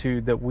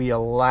attitude that we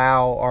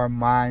allow our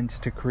minds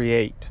to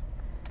create.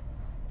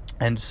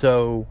 And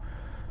so,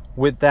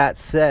 with that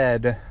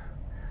said,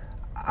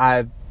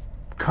 I've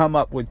come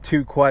up with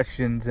 2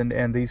 questions,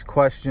 and these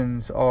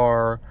questions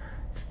are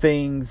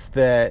things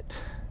that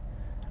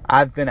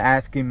I've been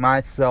asking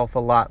myself a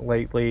lot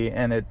lately,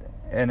 and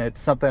it's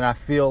something I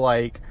feel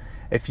like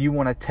if you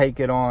want to take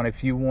it on,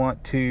 if you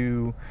want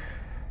to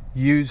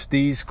use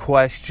these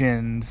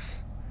questions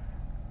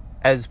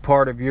as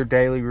part of your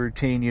daily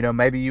routine,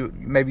 maybe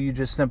you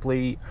just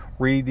simply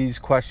read these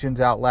questions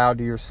out loud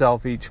to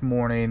yourself each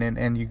morning,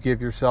 and you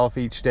give yourself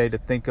each day to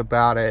think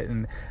about it,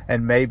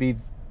 and maybe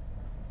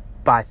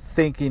by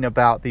thinking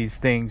about these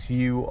things,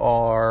 you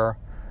are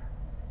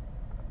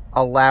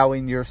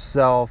allowing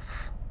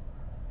yourself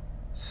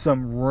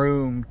some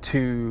room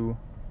to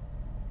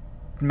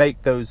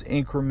make those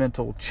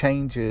incremental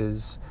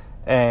changes.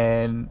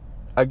 And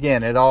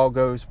again, it all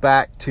goes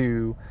back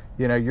to,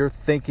 you're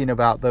thinking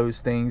about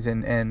those things,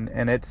 and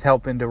it's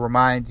helping to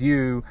remind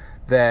you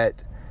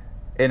that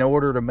in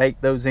order to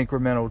make those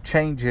incremental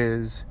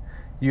changes,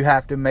 you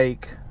have to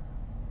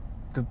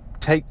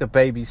take the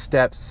baby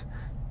steps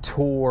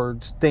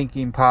towards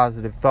thinking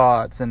positive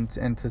thoughts,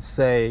 and to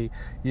say,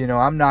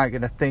 I'm not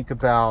going to think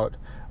about,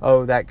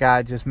 oh, that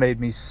guy just made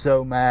me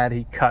so mad,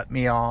 he cut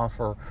me off,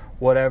 or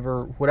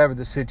whatever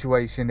the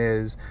situation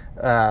is,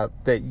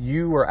 that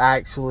you are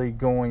actually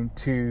going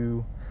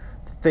to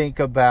think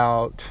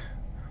about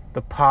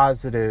the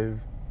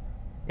positive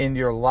in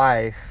your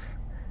life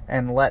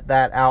and let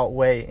that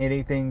outweigh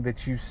anything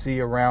that you see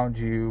around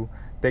you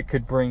that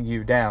could bring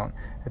you down.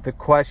 The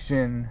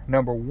question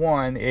number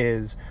 1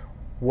 is,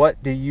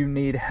 what do you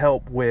need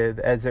help with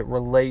as it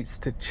relates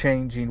to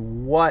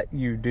changing what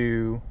you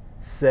do,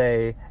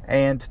 say,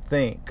 and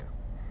think?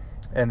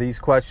 And these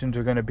questions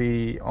are going to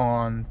be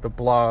on the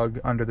blog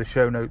under the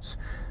show notes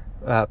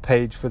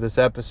page for this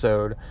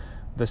episode.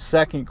 The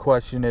second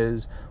question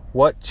is,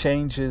 what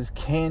changes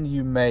can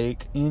you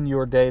make in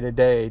your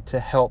day-to-day to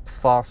help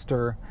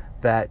foster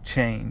that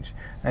change?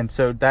 And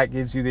so that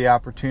gives you the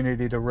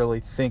opportunity to really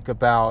think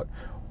about,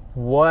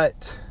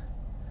 what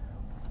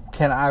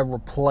can I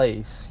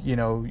replace?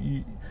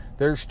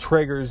 There's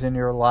triggers in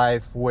your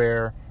life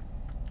where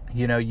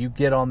you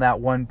get on that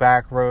one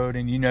back road,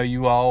 and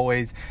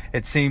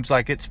it seems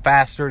like it's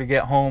faster to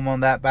get home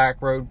on that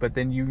back road, but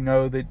then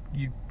that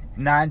you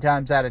 9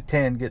 times out of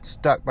 10 get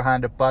stuck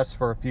behind a bus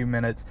for a few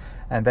minutes,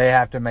 and they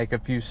have to make a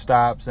few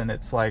stops, and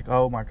it's like,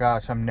 oh my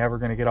gosh, I'm never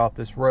going to get off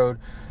this road.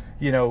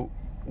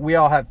 We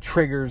all have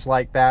triggers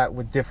like that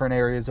with different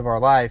areas of our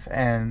life,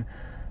 and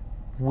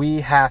we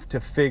have to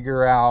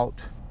figure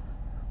out,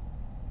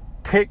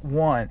 pick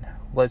one.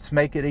 Let's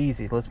make it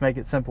easy. Let's make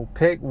it simple.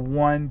 Pick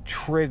one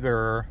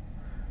trigger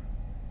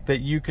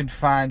that you can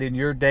find in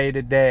your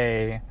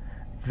day-to-day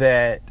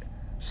that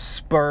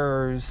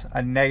spurs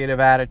a negative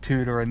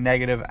attitude or a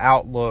negative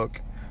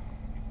outlook,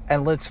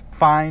 and let's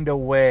find a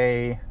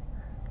way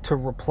to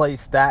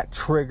replace that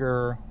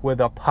trigger with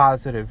a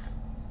positive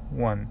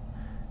one.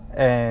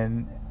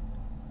 And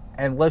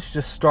let's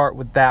just start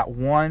with that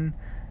one.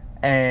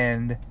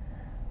 And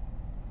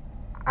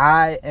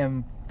I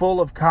am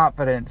full of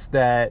confidence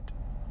that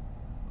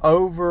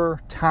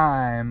over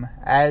time,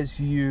 as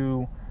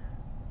you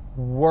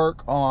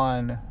work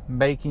on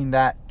making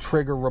that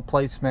trigger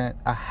replacement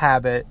a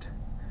habit,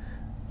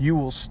 you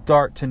will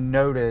start to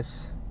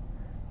notice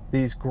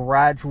these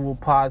gradual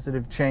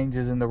positive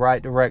changes in the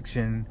right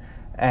direction,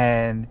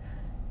 and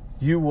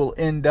you will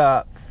end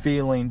up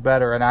feeling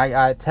better. And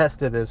I attest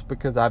to this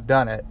because I've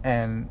done it,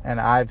 and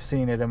I've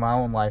seen it in my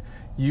own life.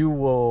 You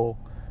will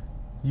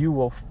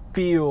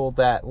feel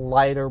that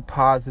lighter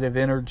positive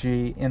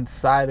energy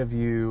inside of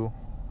you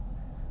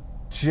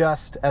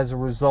just as a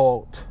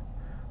result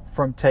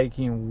from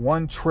taking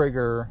one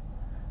trigger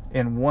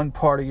in one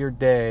part of your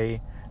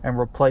day and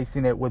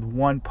replacing it with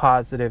one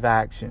positive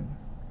action.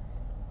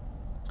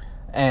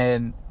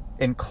 And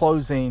in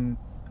closing,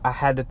 I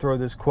had to throw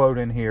this quote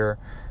in here.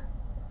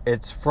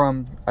 It's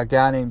from a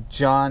guy named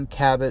Jon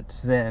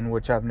Kabat-Zinn,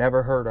 which I've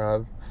never heard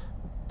of,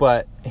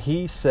 but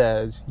he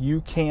says,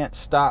 you can't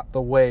stop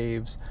the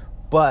waves,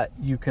 but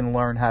you can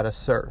learn how to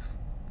surf.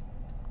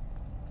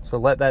 So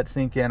let that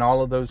sink in.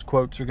 All of those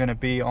quotes are going to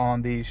be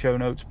on the show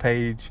notes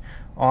page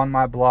on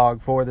my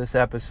blog for this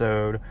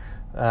episode.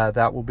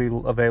 That will be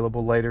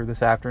available later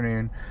this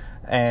afternoon.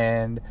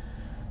 And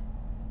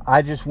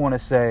I just want to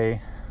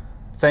say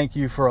thank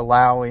you for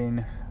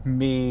allowing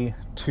me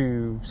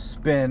to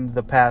spend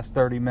the past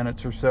 30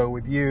 minutes or so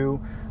with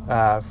you,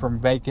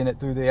 from making it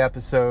through the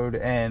episode,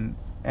 and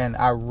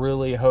I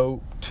really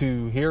hope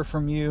to hear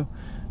from you.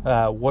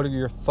 What are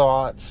your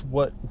thoughts?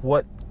 What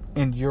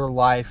in your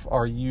life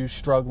are you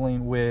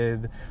struggling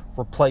with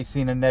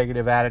replacing a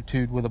negative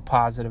attitude with a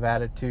positive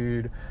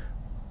attitude?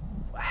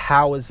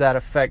 How is that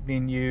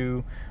affecting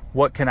you?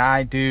 What can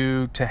I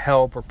do to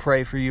help or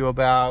pray for you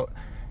about?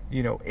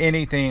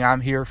 Anything,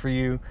 I'm here for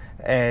you.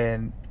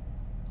 And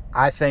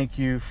I thank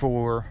you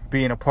for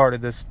being a part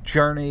of this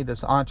journey,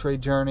 this Entre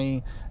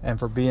journey, and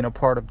for being a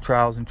part of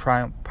Trials and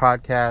Triumph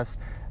podcast.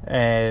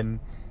 And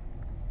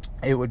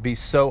it would be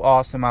so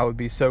awesome. I would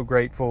be so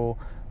grateful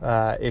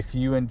if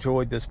you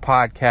enjoyed this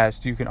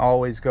podcast. You can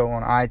always go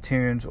on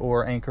iTunes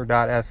or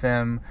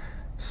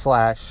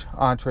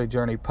anchor.fm/Entre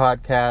Journey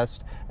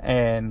Podcast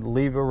and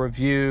leave a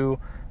review.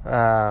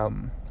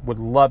 Would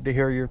love to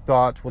hear your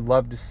thoughts. Would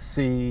love to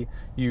see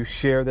you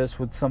share this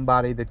with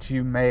somebody that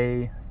you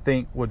may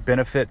think would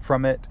benefit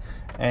from it.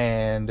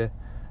 And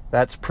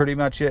that's pretty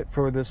much it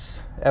for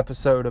this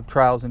episode of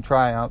Trials and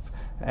Triumph.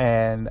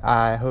 And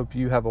I hope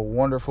you have a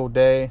wonderful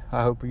day.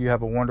 I hope you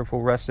have a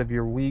wonderful rest of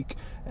your week.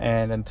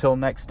 And until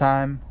next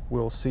time,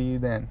 we'll see you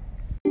then.